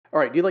All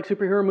right, do you like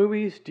superhero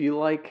movies? Do you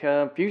like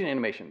fusion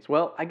animations?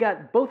 Well, I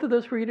got both of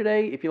those for you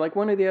today. If you like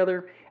one or the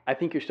other, I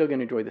think you're still going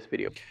to enjoy this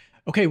video.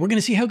 Okay, we're going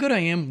to see how good I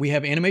am. We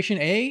have animation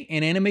A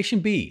and animation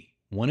B.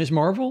 One is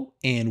Marvel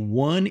and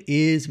one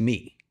is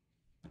me.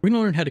 We're going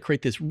to learn how to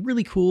create this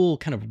really cool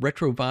kind of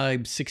retro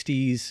vibe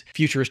 60s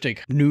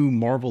futuristic new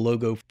Marvel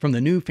logo from the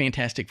new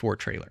Fantastic Four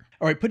trailer.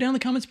 All right, put down in the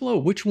comments below,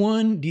 which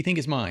one do you think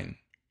is mine?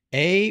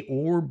 A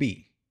or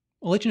B?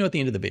 I'll let you know at the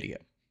end of the video.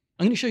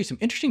 I'm going to show you some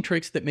interesting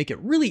tricks that make it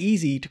really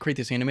easy to create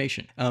this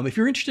animation. If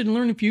you're interested in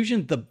learning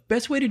Fusion, the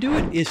best way to do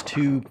it is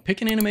to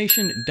pick an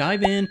animation,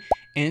 dive in,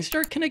 and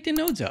start connecting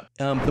nodes up.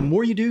 The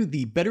more you do,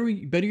 the better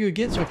you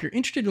get. So if you're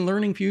interested in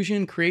learning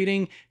Fusion,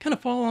 creating, kind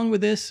of follow along with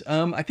this,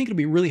 I think it'll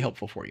be really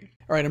helpful for you.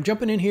 All right, I'm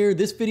jumping in here.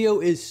 This video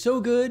is so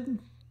good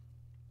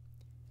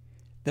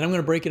that I'm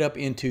going to break it up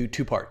into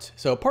two parts.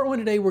 So part one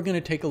today, we're going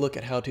to take a look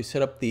at how to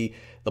set up the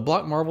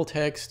block Marvel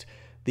text,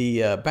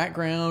 the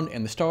background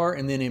and the star,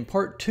 and then in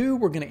part two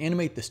we're going to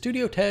animate the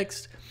studio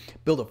text,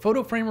 build a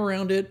photo frame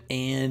around it,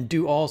 and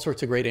do all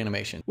sorts of great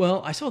animation.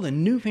 Well, I saw the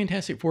new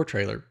Fantastic Four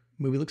trailer.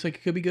 Movie looks like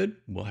it could be good.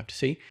 We'll have to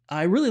see.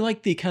 I really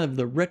like the kind of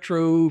the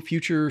retro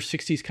future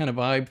 60s kind of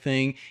vibe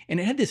thing,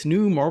 and it had this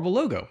new Marvel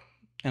logo.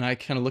 And I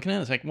kind of looking at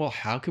it, it's like, well,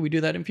 how could we do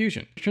that in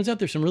Fusion? It turns out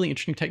there's some really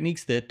interesting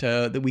techniques that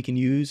that we can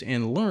use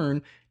and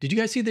learn. Did you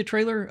guys see the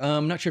trailer?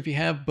 I'm not sure if you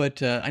have,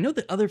 but I know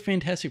that other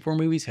Fantastic Four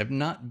movies have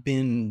not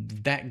been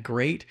that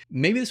great.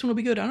 Maybe this one will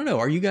be good. I don't know.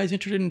 Are you guys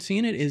interested in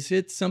seeing it? Is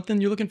it something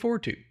you're looking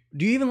forward to?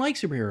 Do you even like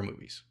superhero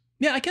movies?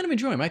 Yeah, I kind of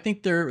enjoy them. I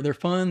think they're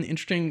fun,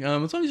 interesting.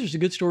 As long as there's a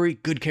good story,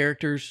 good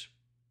characters,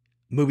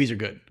 movies are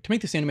good. To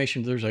make this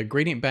animation, there's a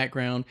gradient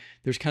background.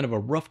 There's kind of a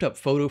roughed up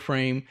photo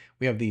frame.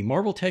 We have the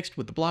Marvel text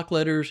with the block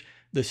letters,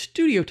 the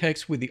studio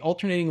text with the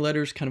alternating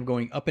letters kind of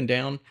going up and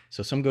down.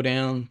 So some go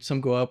down,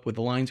 some go up with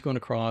the lines going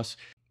across,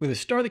 with a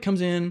star that comes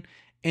in.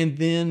 And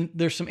then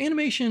there's some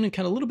animation and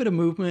kind of a little bit of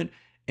movement,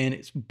 and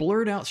it's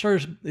blurred out.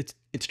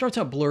 It starts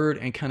out blurred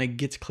and kind of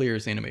gets clear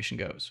as the animation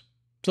goes.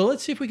 So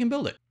let's see if we can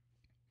build it.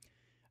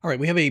 All right,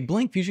 we have a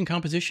blank Fusion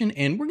composition,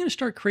 and we're going to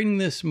start creating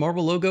this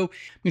Marvel logo. I'm going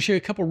to show you a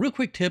couple real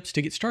quick tips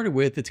to get started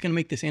with. It's going to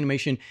make this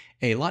animation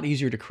a lot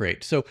easier to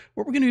create. So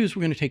what we're going to do is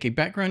we're going to take a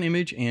background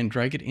image and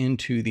drag it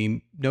into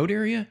the node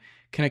area,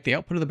 connect the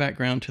output of the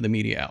background to the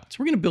media out. So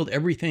we're going to build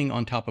everything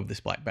on top of this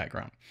black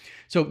background.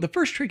 So the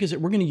first trick is that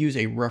we're going to use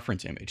a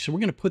reference image. So we're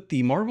going to put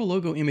the Marvel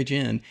logo image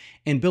in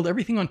and build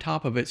everything on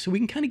top of it so we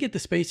can kind of get the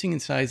spacing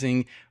and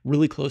sizing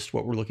really close to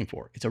what we're looking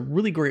for. It's a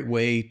really great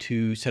way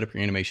to set up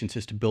your animations,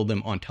 is to build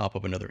them on top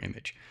of another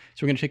image.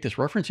 So we're going to take this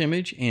reference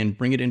image and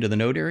bring it into the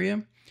node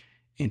area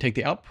and take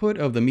the output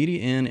of the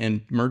media in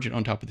and merge it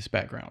on top of this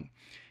background.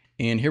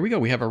 And here we go.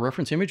 We have our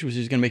reference image, which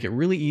is going to make it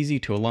really easy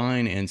to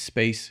align and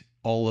space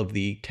all of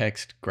the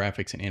text,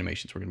 graphics, and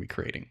animations we're going to be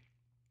creating.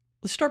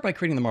 Let's start by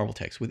creating the Marvel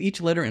text with each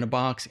letter in a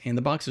box, and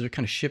the boxes are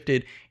kind of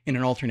shifted in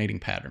an alternating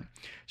pattern.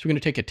 So we're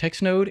going to take a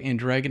text node and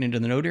drag it into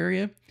the node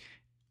area,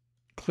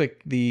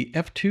 click the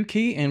F2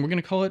 key, and we're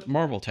going to call it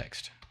Marvel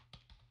text.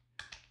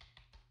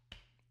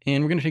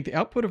 And we're going to take the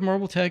output of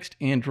Marvel text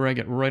and drag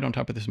it right on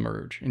top of this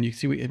merge. And you can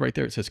see right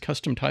there it says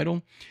custom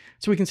title.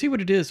 So we can see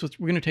what it is.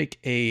 We're going to take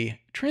a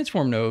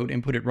transform node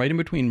and put it right in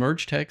between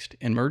merge text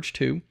and merge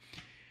 2.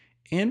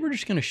 And we're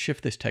just going to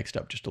shift this text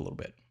up just a little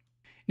bit.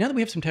 Now that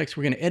we have some text,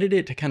 we're going to edit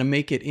it to kind of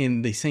make it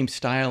in the same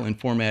style and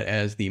format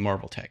as the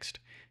Marvel text.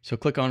 So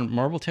click on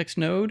Marvel text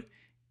node,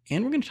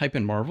 and we're going to type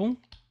in Marvel.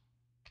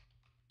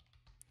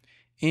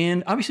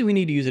 And obviously we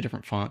need to use a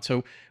different font.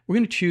 So we're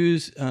going to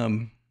choose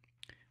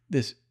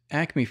this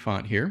Acme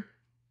font here.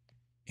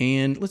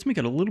 And let's make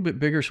it a little bit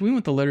bigger. So we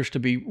want the letters to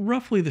be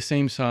roughly the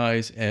same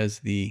size as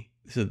the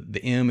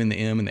M and the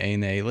M and the A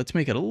and the A. Let's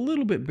make it a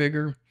little bit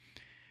bigger.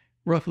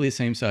 Roughly the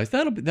same size.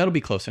 That'll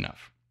be close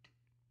enough.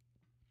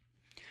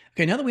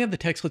 Okay, now that we have the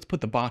text, let's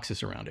put the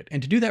boxes around it.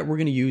 And to do that, we're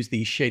going to use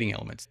the shading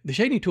elements. The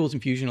shading tools in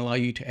Fusion allow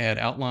you to add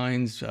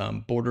outlines,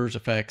 borders,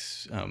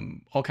 effects,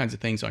 all kinds of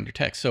things on your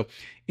text. So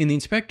in the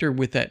inspector,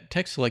 with that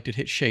text selected,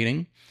 hit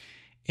shading,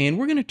 and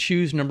we're going to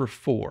choose number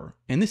 4.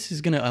 And this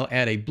is going to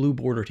add a blue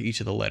border to each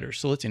of the letters.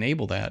 So let's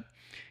enable that,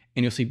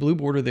 and you'll see blue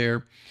border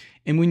there.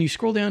 And when you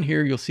scroll down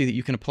here, you'll see that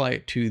you can apply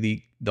it to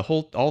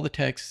all the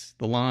text,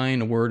 the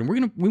line, a word,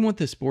 and we want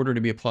this border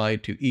to be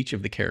applied to each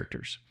of the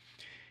characters.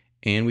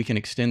 And we can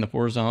extend the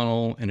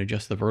horizontal and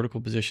adjust the vertical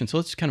position. So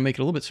let's just kind of make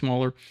it a little bit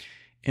smaller.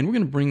 And we're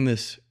going to bring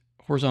this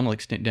horizontal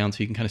extent down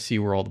so you can kind of see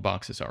where all the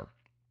boxes are.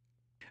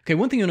 Okay,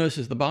 one thing you'll notice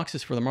is the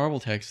boxes for the Marvel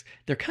text,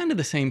 they're kind of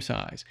the same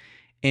size.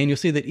 And you'll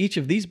see that each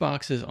of these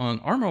boxes on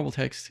our Marvel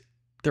text,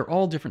 they're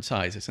all different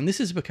sizes. And this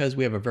is because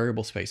we have a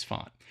variable space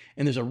font.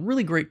 And there's a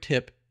really great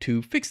tip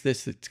to fix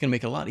this that's going to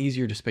make it a lot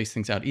easier to space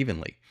things out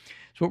evenly.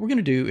 So what we're going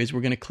to do is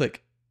we're going to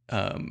click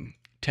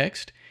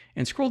text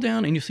and scroll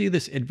down, and you'll see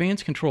this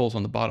advanced controls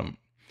on the bottom.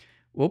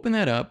 We'll open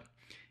that up,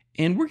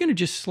 and we're going to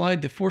just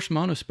slide the force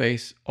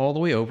monospace all the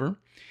way over.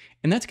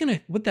 And that's going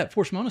to, what that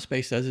force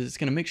monospace does is it's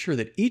going to make sure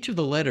that each of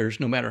the letters,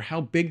 no matter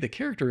how big the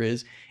character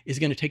is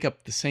going to take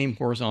up the same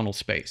horizontal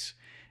space.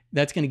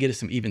 That's going to get us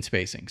some even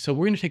spacing. So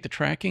we're going to take the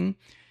tracking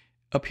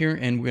up here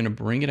and we're going to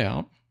bring it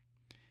out.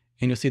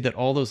 And you'll see that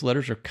all those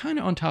letters are kind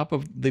of on top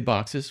of the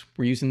boxes.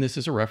 We're using this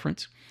as a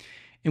reference.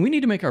 And we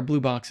need to make our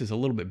blue boxes a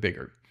little bit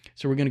bigger.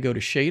 So we're going to go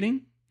to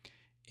shading,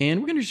 and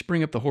we're going to just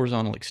bring up the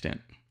horizontal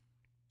extent.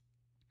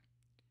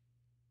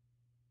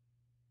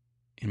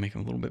 And make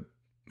them a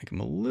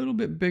little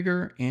bit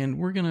bigger, and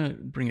we're going to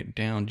bring it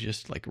down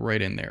just like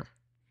right in there.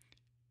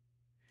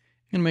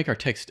 I'm going to make our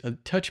text a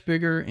touch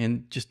bigger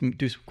and just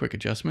do some quick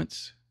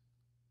adjustments.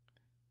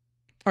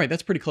 All right,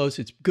 that's pretty close.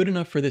 It's good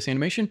enough for this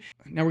animation.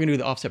 Now we're going to do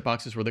the offset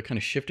boxes where they're kind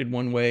of shifted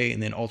one way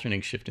and then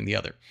alternating shift in the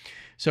other.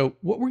 So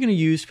what we're going to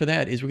use for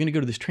that is we're going to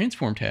go to this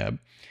transform tab,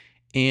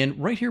 and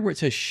right here where it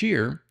says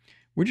shear,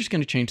 we're just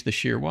going to change the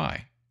shear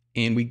Y.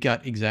 And we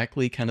got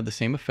exactly kind of the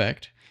same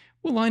effect.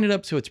 We'll line it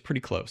up so it's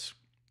pretty close.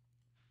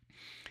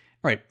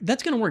 All right,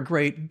 that's going to work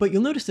great, but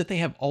you'll notice that they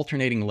have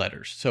alternating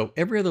letters. So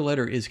every other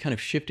letter is kind of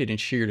shifted and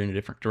sheared in a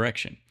different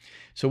direction.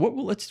 So what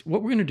we're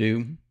going to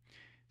do,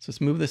 so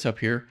let's move this up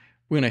here.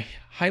 We're going to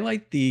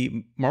highlight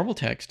the Marvel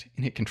text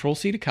and hit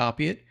Control-C to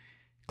copy it,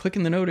 click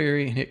in the node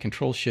area and hit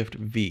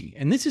Control-Shift-V.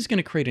 And this is going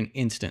to create an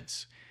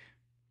instance.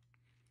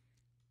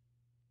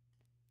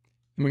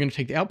 And we're going to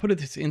take the output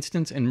of this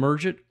instance and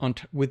merge it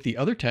with the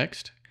other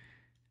text.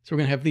 So we're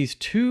going to have these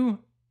two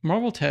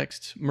Marvel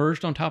texts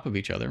merged on top of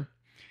each other.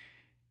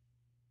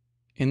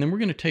 And then we're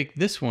going to take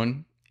this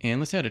one and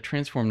let's add a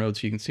transform node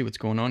so you can see what's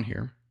going on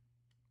here.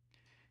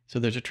 So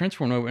there's a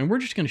transform node and we're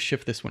just going to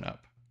shift this one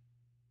up.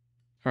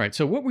 All right,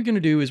 so what we're going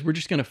to do is we're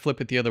just going to flip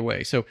it the other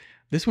way. So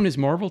this one is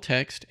Marvel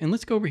text, and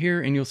let's go over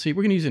here and you'll see,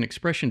 we're going to use an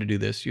expression to do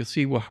this. You'll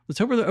see, well, let's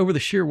hover over the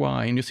shear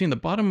Y, and you'll see in the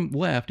bottom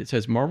left, it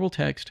says Marvel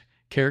text,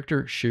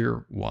 character,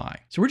 shear Y.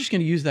 So we're just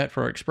going to use that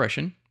for our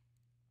expression.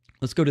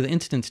 Let's go to the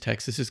instance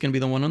text. This is going to be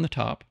the one on the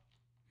top.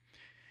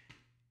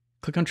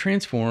 Click on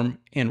transform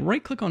and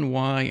right click on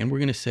Y, and we're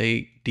going to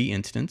say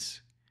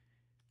deinstance.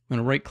 I'm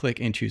going to right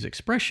click and choose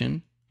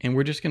expression, and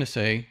we're just going to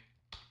say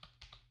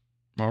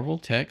Marvel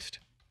text,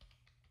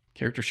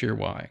 character shear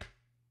Y.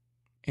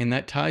 And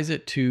that ties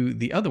it to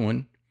the other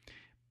one,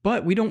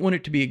 but we don't want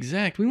it to be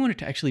exact. We want it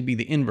to actually be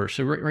the inverse.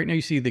 So right now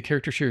you see the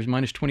character shear is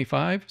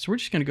 -25. So we're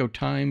just going to go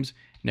times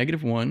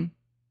 -1,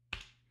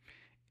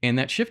 and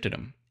that shifted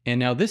them. And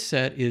now this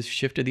set is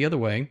shifted the other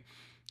way.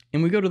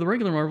 And we go to the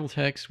regular Marvel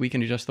text, we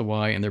can adjust the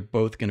Y, and they're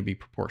both going to be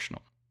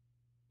proportional.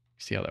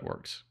 See how that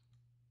works.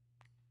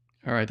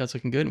 All right, that's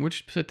looking good. And we'll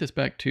just set this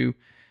back to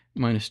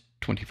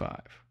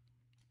 -25.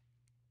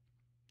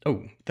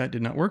 Oh, that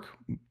did not work.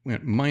 We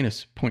went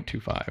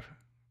 -0.25.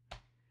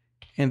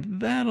 And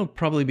that'll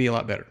probably be a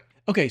lot better.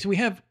 Okay, so we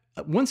have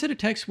one set of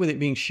text with it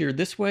being sheared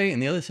this way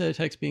and the other set of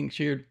text being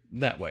sheared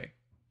that way.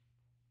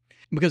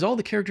 Because all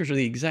the characters are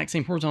the exact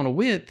same horizontal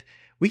width,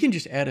 we can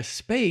just add a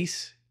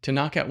space to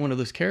knock out one of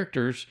those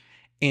characters,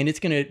 and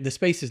the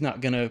space is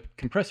not gonna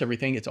compress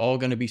everything. It's all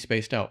gonna be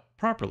spaced out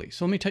properly.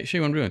 So let me show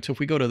you what I'm doing. So if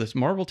we go to this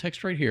Marvel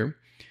text right here,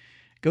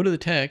 go to the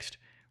text,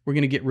 we're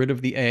gonna get rid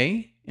of the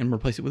A and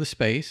replace it with a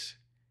space.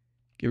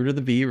 Get rid of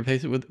the V,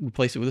 replace it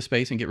with a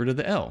space, and get rid of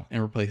the L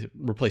and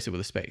replace it with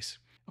a space.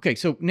 Okay,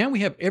 so now we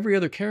have every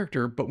other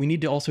character, but we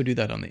need to also do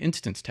that on the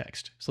instance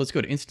text. So let's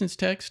go to instance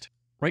text,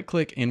 right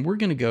click, and we're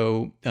gonna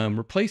go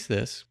replace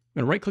this.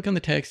 I'm gonna right click on the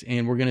text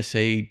and we're gonna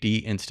say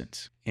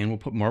deinstance. And we'll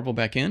put Marvel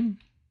back in.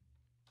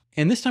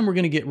 And this time we're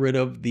gonna get rid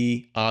of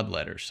the odd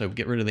letters. So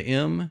get rid of the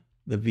M,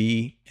 the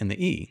V, and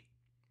the E.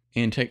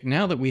 And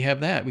now that we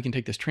have that, we can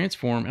take this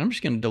transform, and I'm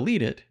just gonna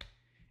delete it,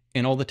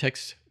 and all the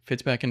text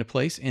fits back into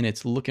place, and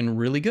it's looking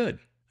really good.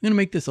 I'm gonna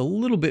make this a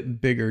little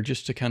bit bigger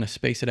just to kind of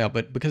space it out,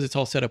 but because it's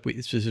all set up,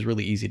 this is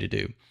really easy to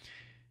do.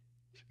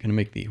 Gonna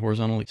make the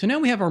horizontal. So now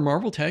we have our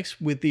Marvel text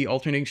with the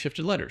alternating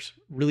shifted letters.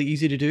 Really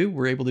easy to do.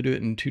 We're able to do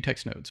it in 2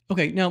 text nodes.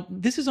 Okay, now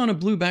this is on a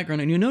blue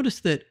background, and you'll notice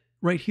that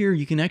right here,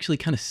 you can actually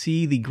kind of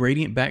see the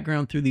gradient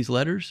background through these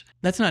letters.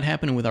 That's not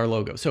happening with our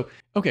logo. So,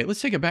 okay,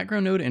 let's take a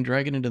background node and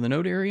drag it into the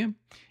node area. And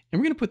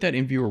we're gonna put that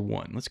in viewer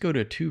 1. Let's go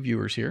to 2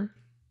 viewers here.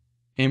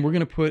 And we're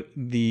gonna put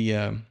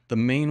the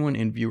main one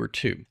in viewer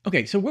 2.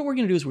 Okay, so what we're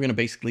gonna do is we're gonna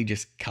basically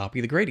just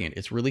copy the gradient.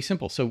 It's really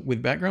simple. So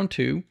with background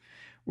 2,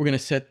 we're gonna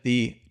set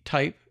the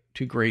type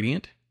to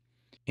gradient,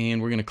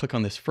 and we're going to click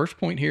on this first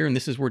point here, and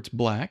this is where it's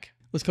black.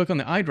 Let's click on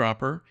the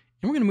eyedropper,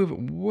 and we're going to move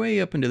it way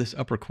up into this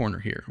upper corner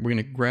here. We're going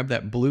to grab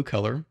that blue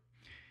color,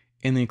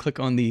 and then click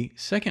on the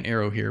second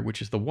arrow here,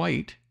 which is the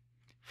white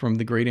from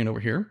the gradient over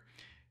here.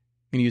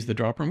 I'm going to use the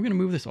dropper, and we're going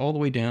to move this all the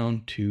way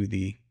down to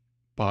the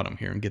bottom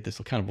here and get this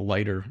kind of a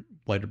lighter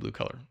blue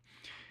color.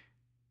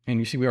 And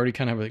you see we already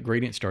kind of have a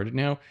gradient started.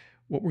 Now,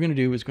 what we're going to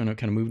do is going to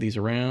kind of move these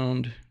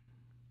around,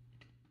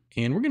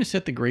 and we're going to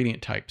set the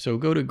gradient type. So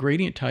go to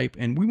gradient type,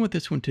 and we want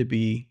this one to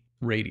be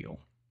radial.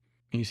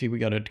 And you see we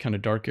got a kind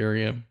of dark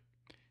area,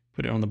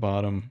 put it on the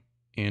bottom,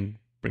 and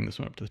bring this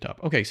one up to the top.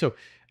 Okay, so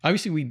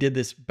obviously we did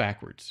this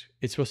backwards.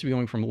 It's supposed to be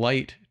going from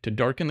light to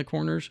dark in the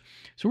corners.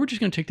 So we're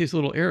just going to take these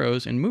little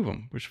arrows and move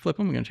them. We're just flip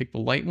them. We're going to take the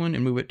light one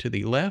and move it to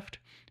the left,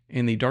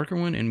 and the darker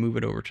one and move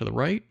it over to the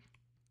right.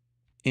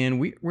 And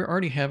we're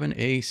already having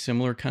a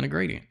similar kind of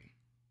gradient.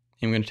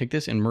 And we're going to take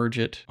this and merge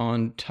it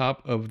on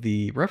top of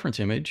the reference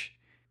image.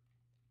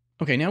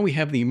 Okay, now we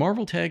have the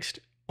Marvel text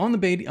on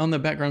the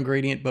background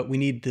gradient, but we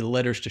need the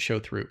letters to show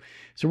through.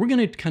 So we're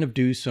going to kind of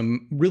do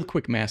some real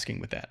quick masking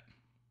with that.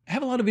 I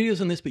have a lot of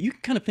videos on this, but you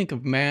can kind of think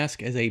of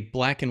mask as a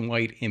black and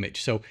white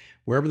image. So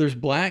wherever there's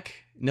black,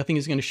 nothing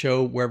is going to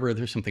show. Wherever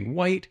there's something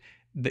white,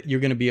 that you're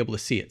going to be able to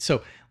see it.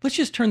 So let's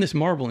just turn this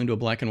marble into a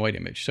black and white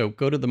image. So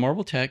go to the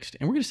marble text,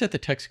 and we're going to set the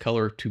text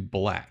color to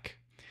black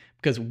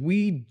because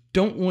we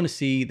don't want to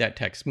see that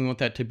text. We want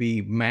that to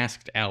be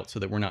masked out so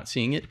that we're not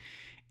seeing it.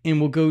 And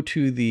we'll go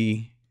to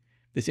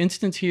this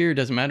instance here. It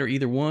doesn't matter,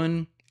 either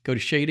one. Go to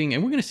shading,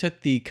 and we're going to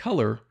set the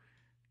color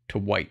to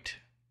white.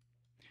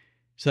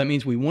 So that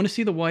means we want to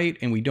see the white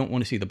and we don't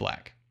want to see the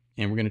black.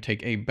 And we're going to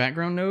take a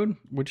background node.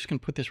 We're just going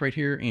to put this right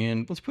here,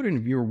 and let's put it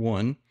in viewer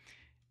 1.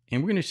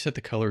 And we're going to set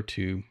the color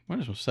to, might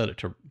as well set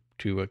it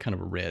to a kind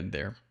of a red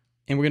there.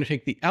 And we're going to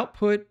take the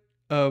output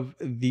of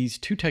these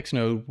two text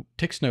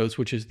nodes,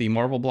 which is the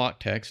marble block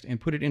text, and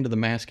put it into the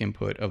mask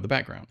input of the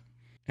background.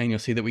 And you'll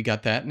see that we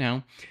got that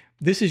now.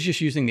 This is just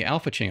using the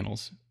alpha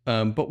channels.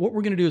 But what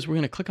we're going to do is we're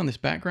going to click on this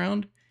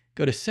background,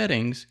 go to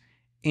settings,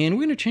 and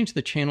we're going to change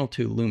the channel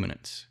to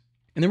luminance.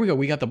 And there we go.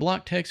 We got the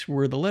block text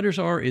where the letters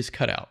are is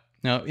cut out.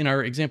 Now in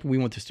our example, we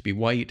want this to be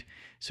white.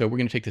 So we're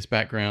going to take this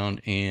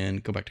background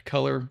and go back to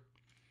color,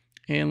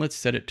 and let's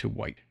set it to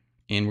white.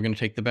 And we're going to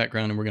take the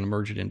background and we're going to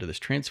merge it into this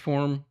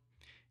transform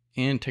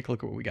and take a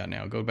look at what we got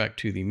now. Go back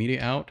to the media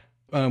out.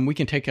 We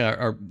can take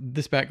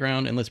this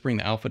background and let's bring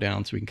the alpha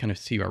down so we can kind of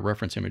see our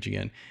reference image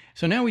again.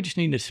 So now we just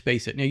need to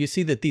space it. Now you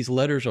see that these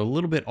letters are a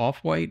little bit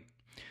off-white,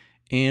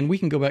 and we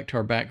can go back to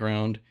our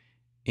background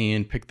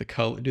and pick the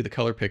color, do the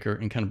color picker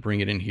and kind of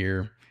bring it in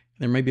here.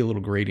 There may be a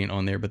little gradient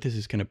on there, but this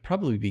is going to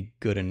probably be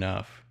good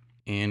enough.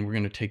 And we're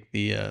going to take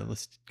the,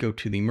 let's go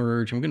to the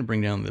merge, and we're going to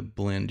bring down the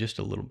blend just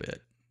a little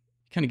bit.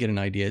 Kind of get an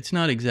idea. It's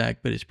not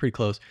exact, but it's pretty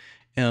close.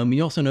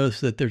 You also notice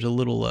that there's a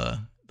little,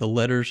 the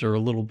letters are a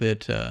little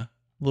bit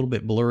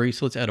blurry.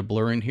 So let's add a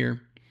blur in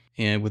here.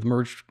 And with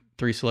merge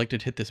 3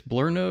 selected, hit this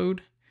blur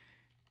node.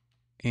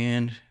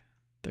 And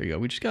there you go.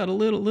 We just got a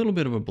little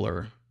bit of a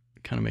blur.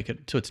 Kind of make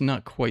it so it's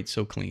not quite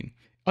so clean.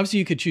 Obviously,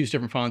 you could choose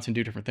different fonts and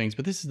do different things,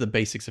 but this is the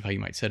basics of how you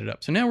might set it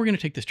up. So now we're going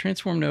to take this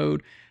transform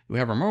node. We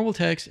have our marble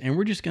text, and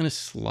we're just going to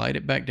slide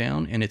it back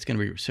down, and it's going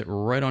to sit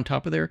right on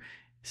top of there.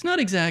 It's not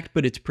exact,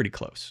 but it's pretty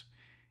close.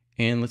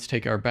 And let's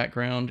take our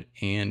background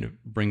and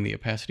bring the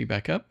opacity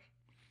back up.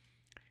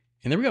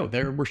 And there we go.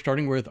 There we're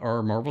starting with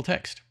our marble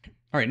text.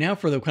 All right, now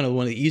for the kind of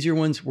one of the easier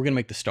ones, we're going to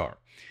make the star.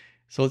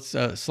 So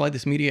let's slide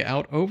this media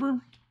out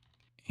over,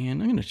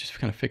 and I'm going to just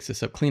kind of fix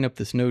this up, clean up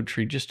this node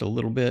tree just a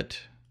little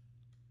bit.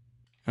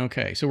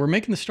 Okay, so we're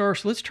making the star.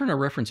 So let's turn our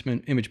reference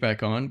image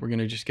back on. We're going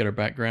to just get our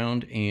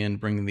background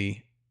and bring the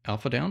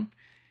alpha down.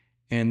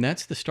 And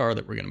that's the star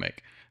that we're going to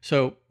make.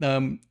 So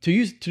to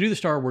do the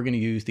star, we're going to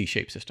use the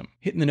shape system.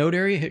 Hit in the node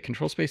area, hit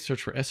control space,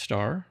 search for S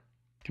star,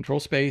 control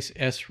space,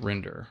 S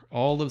render.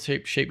 All of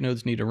the shape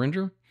nodes need a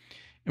render. And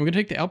we're going to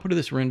take the output of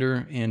this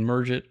render and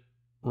merge it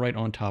right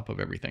on top of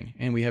everything.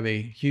 And we have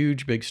a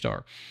huge big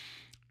star.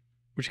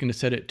 We're just going to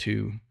set it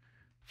to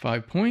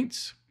 5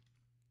 points.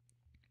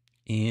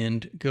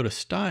 And go to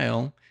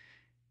style,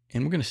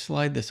 and we're going to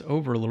slide this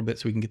over a little bit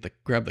so we can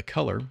grab the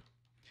color.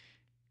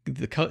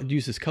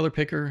 Use this color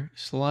picker,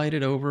 slide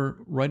it over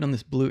right on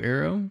this blue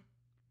arrow,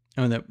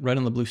 right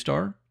on the blue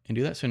star, and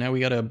do that. So now we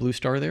got a blue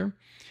star there.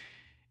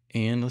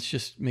 And let's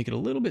just make it a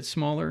little bit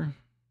smaller.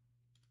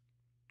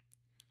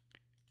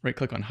 Right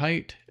click on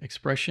height,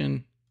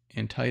 expression,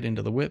 and tie it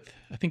into the width.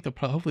 I think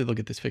hopefully they'll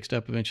get this fixed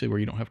up eventually where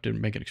you don't have to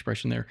make an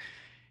expression there.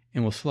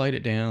 And we'll slide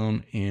it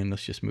down, and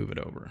let's just move it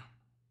over.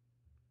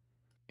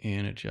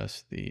 And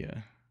adjust the,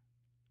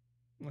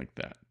 like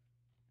that.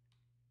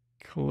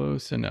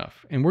 Close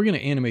enough. And we're going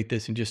to animate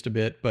this in just a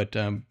bit, but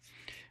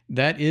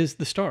that is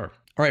the star.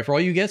 All right, for all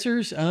you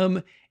guessers,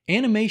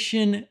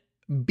 animation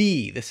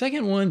B, the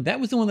second one, that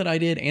was the one that I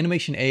did.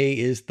 Animation A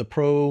is the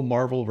Pro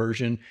Marvel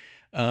version.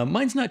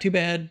 Mine's not too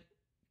bad.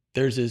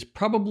 Theirs is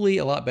probably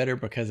a lot better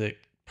because it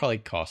probably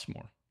costs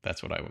more.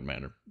 That's what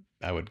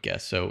I would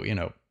guess. So, you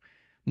know,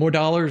 more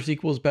dollars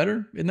equals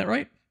better. Isn't that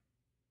right?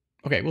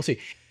 Okay, we'll see.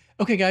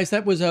 Okay, guys,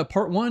 that was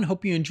part 1.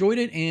 Hope you enjoyed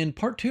it. And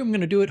part 2, I'm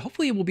going to do it.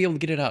 Hopefully, we'll be able to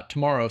get it out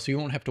tomorrow, so you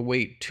won't have to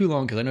wait too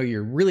long because I know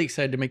you're really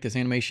excited to make this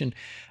animation.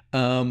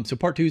 So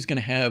part 2 is going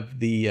to have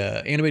the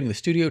animating the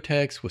studio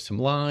text with some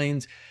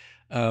lines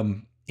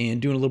and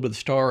doing a little bit of the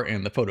star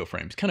and the photo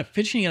frames, kind of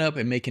finishing it up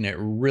and making it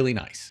really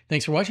nice.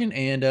 Thanks for watching,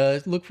 and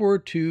look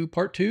forward to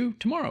part 2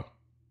 tomorrow,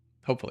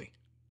 hopefully.